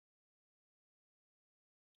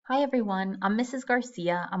Hi everyone, I'm Mrs.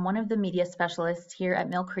 Garcia. I'm one of the media specialists here at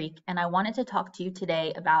Mill Creek, and I wanted to talk to you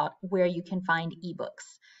today about where you can find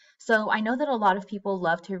ebooks. So I know that a lot of people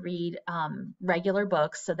love to read regular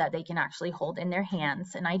books so that they can actually hold in their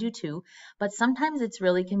hands, and I do too, but sometimes it's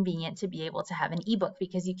really convenient to be able to have an ebook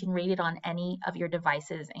because you can read it on any of your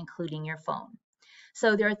devices, including your phone.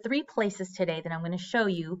 So there are three places today that I'm going to show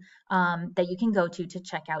you that you can go to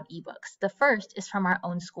check out ebooks. The first is from our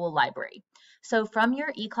own school library. So from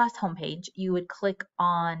your eClass homepage, you would click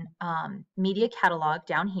on Media Catalog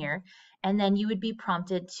down here, and then you would be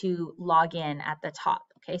prompted to log in at the top.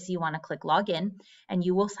 Okay, so you want to click Login, and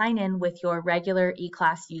you will sign in with your regular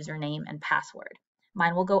eClass username and password.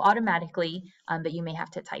 Mine will go automatically, but you may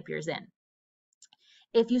have to type yours in.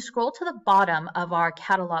 If you scroll to the bottom of our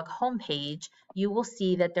catalog homepage, you will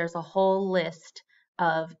see that there's a whole list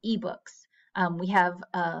of ebooks. We have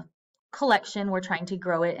a collection. We're trying to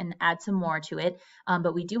grow it and add some more to it,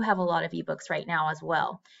 but we do have a lot of ebooks right now as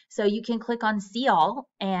well. So you can click on See All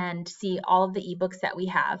and see all of the ebooks that we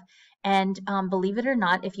have. And believe it or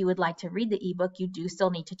not, if you would like to read the ebook, you do still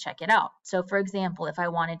need to check it out. So for example, if I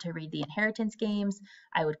wanted to read the Inheritance Games,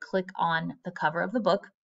 I would click on the cover of the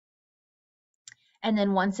book, and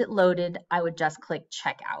then once it loaded, I would just click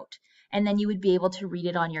checkout. And then you would be able to read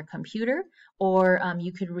it on your computer, or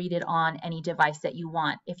you could read it on any device that you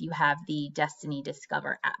want if you have the Destiny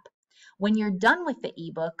Discover app. When you're done with the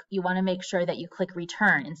ebook, you want to make sure that you click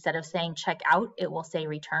return. Instead of saying check out, it will say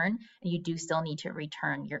return, and you do still need to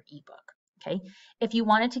return your ebook. Okay. If you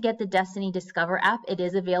wanted to get the Destiny Discover app, it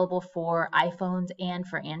is available for iPhones and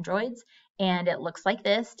for Androids. And it looks like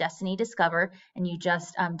this, Destiny Discover, and you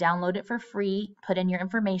just download it for free, put in your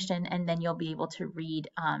information, and then you'll be able to read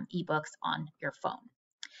ebooks on your phone.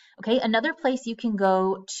 Okay, another place you can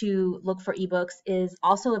go to look for ebooks is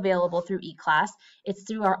also available through eClass. It's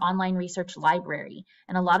through our online research library.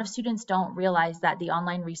 And a lot of students don't realize that the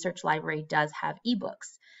online research library does have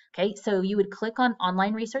ebooks. Okay, so you would click on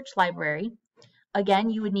online research library. Again,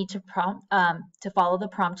 you would need to follow the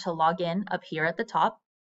prompt to log in up here at the top,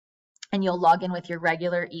 and you'll log in with your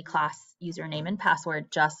regular eClass username and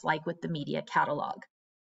password, just like with the media catalog.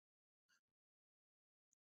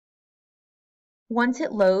 Once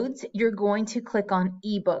it loads, you're going to click on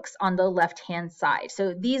eBooks on the left-hand side.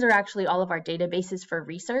 So these are actually all of our databases for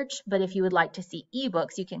research, but if you would like to see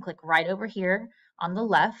eBooks, you can click right over here on the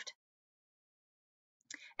left,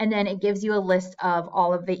 and then it gives you a list of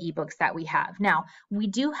all of the ebooks that we have. Now, we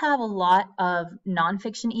do have a lot of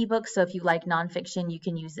nonfiction ebooks, so if you like nonfiction, you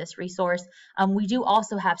can use this resource. We do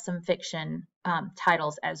also have some fiction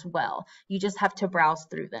titles as well. You just have to browse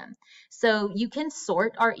through them. So you can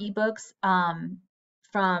sort our ebooks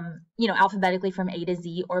from, alphabetically from A to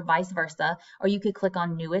Z or vice versa, or you could click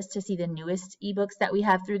on newest to see the newest ebooks that we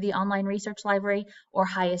have through the online research library, or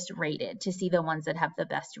highest rated to see the ones that have the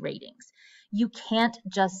best ratings. You can't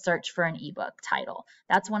just search for an ebook title.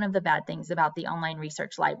 That's one of the bad things about the online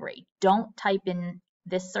research library. Don't type in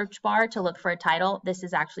this search bar to look for a title. This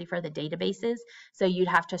is actually for the databases, so you'd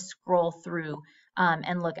have to scroll through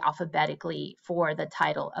and look alphabetically for the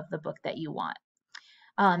title of the book that you want.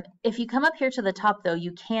 If you come up here to the top, though,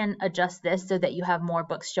 you can adjust this so that you have more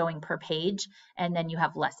books showing per page, and then you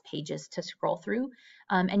have less pages to scroll through.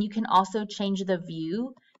 And you can also change the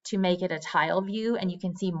view to make it a tile view, and you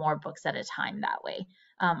can see more books at a time that way.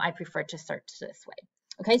 I prefer to search this way.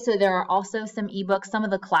 Okay, so there are also some ebooks. Some of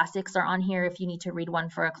the classics are on here. If you need to read one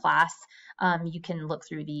for a class, you can look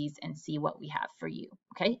through these and see what we have for you.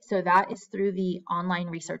 Okay, so that is through the online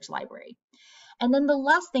research library. And then the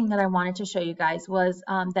last thing that I wanted to show you guys was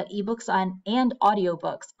that ebooks and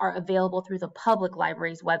audiobooks are available through the public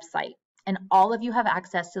library's website. And all of you have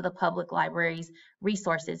access to the public library's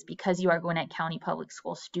resources because you are Gwinnett County Public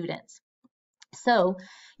School students. So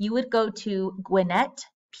you would go to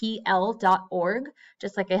gwinnettpl.org,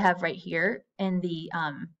 just like I have right here in the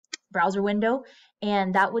browser window,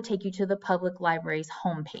 and that would take you to the public library's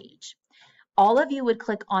homepage. All of you would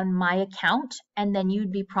click on My Account, and then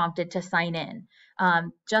you'd be prompted to sign in.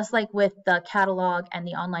 Just like with the catalog and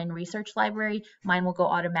the online research library, mine will go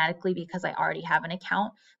automatically because I already have an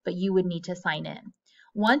account, but you would need to sign in.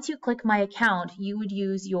 Once you click My Account, you would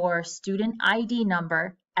use your student ID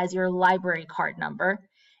number as your library card number,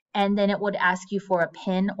 and then it would ask you for a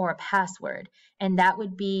PIN or a password, and that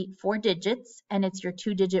would be 4 digits, and it's your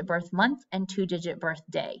 2-digit birth month and 2-digit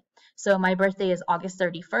birthday. So my birthday is August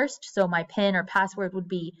 31st, so my PIN or password would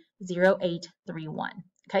be 0831.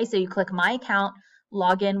 Okay, so you click My Account,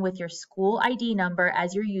 log in with your school ID number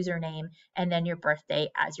as your username, and then your birthday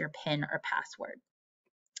as your PIN or password.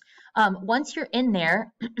 Once you're in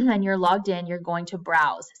there and you're logged in, you're going to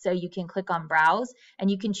browse. So you can click on browse and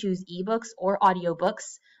you can choose eBooks or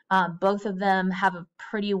audiobooks. Both of them have a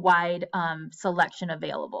pretty wide selection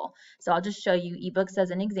available. So I'll just show you eBooks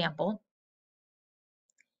as an example.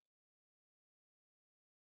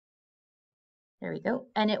 There we go.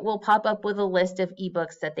 And it will pop up with a list of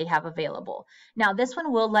ebooks that they have available. Now, this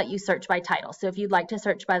one will let you search by title. So if you'd like to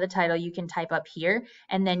search by the title, you can type up here,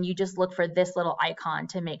 and then you just look for this little icon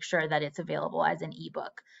to make sure that it's available as an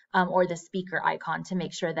ebook, or the speaker icon to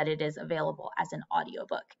make sure that it is available as an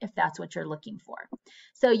audiobook, if that's what you're looking for.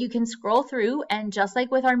 So you can scroll through, and just like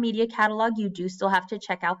with our media catalog, you do still have to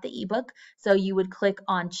check out the ebook. So you would click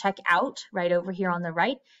on check out right over here on the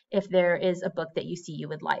right if there is a book that you see you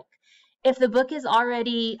would like. If the book is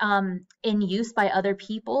already in use by other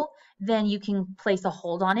people, then you can place a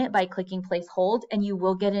hold on it by clicking place hold, and you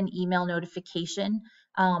will get an email notification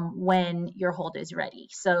when your hold is ready.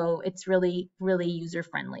 So it's really, really user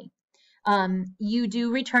friendly. You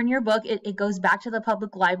do return your book. It goes back to the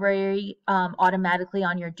public library automatically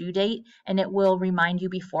on your due date, and it will remind you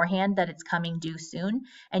beforehand that it's coming due soon,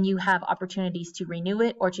 and you have opportunities to renew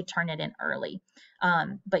it or to turn it in early.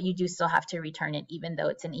 But you do still have to return it even though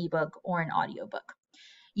it's an ebook or an audiobook.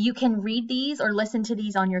 You can read these or listen to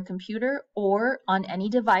these on your computer or on any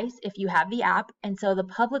device if you have the app. And so the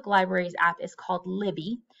public library's app is called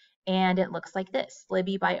Libby, and it looks like this,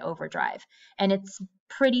 Libby by Overdrive. And it's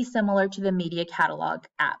pretty similar to the media catalog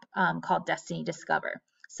app called Destiny Discover.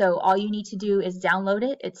 So all you need to do is download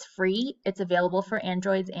it. It's free. It's available for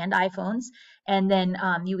Androids and iPhones. And then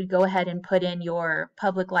you would go ahead and put in your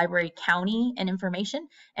public library county and information,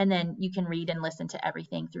 and then you can read and listen to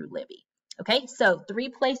everything through Libby. Okay, so 3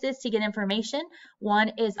 places to get information.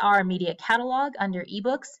 One is our media catalog under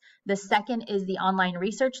eBooks. The second is the online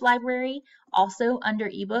research library, also under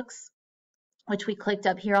eBooks, which we clicked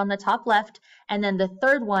up here on the top left. And then the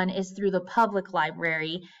third one is through the public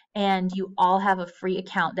library, and you all have a free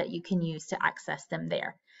account that you can use to access them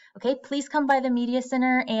there. Okay, please come by the Media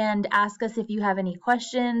Center and ask us if you have any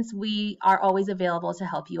questions. We are always available to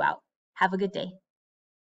help you out. Have a good day.